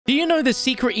Do you know the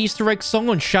secret Easter egg song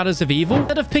on Shadows of Evil?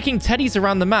 Instead of picking teddies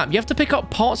around the map, you have to pick up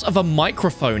parts of a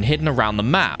microphone hidden around the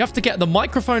map. You have to get the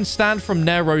microphone stand from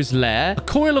Nero's lair, a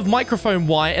coil of microphone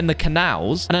wire in the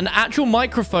canals, and an actual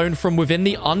microphone from within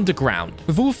the underground.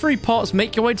 With all three parts,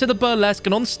 make your way to the burlesque,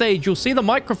 and on stage, you'll see the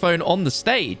microphone on the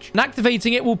stage. And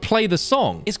activating it will play the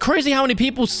song. It's crazy how many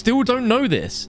people still don't know this.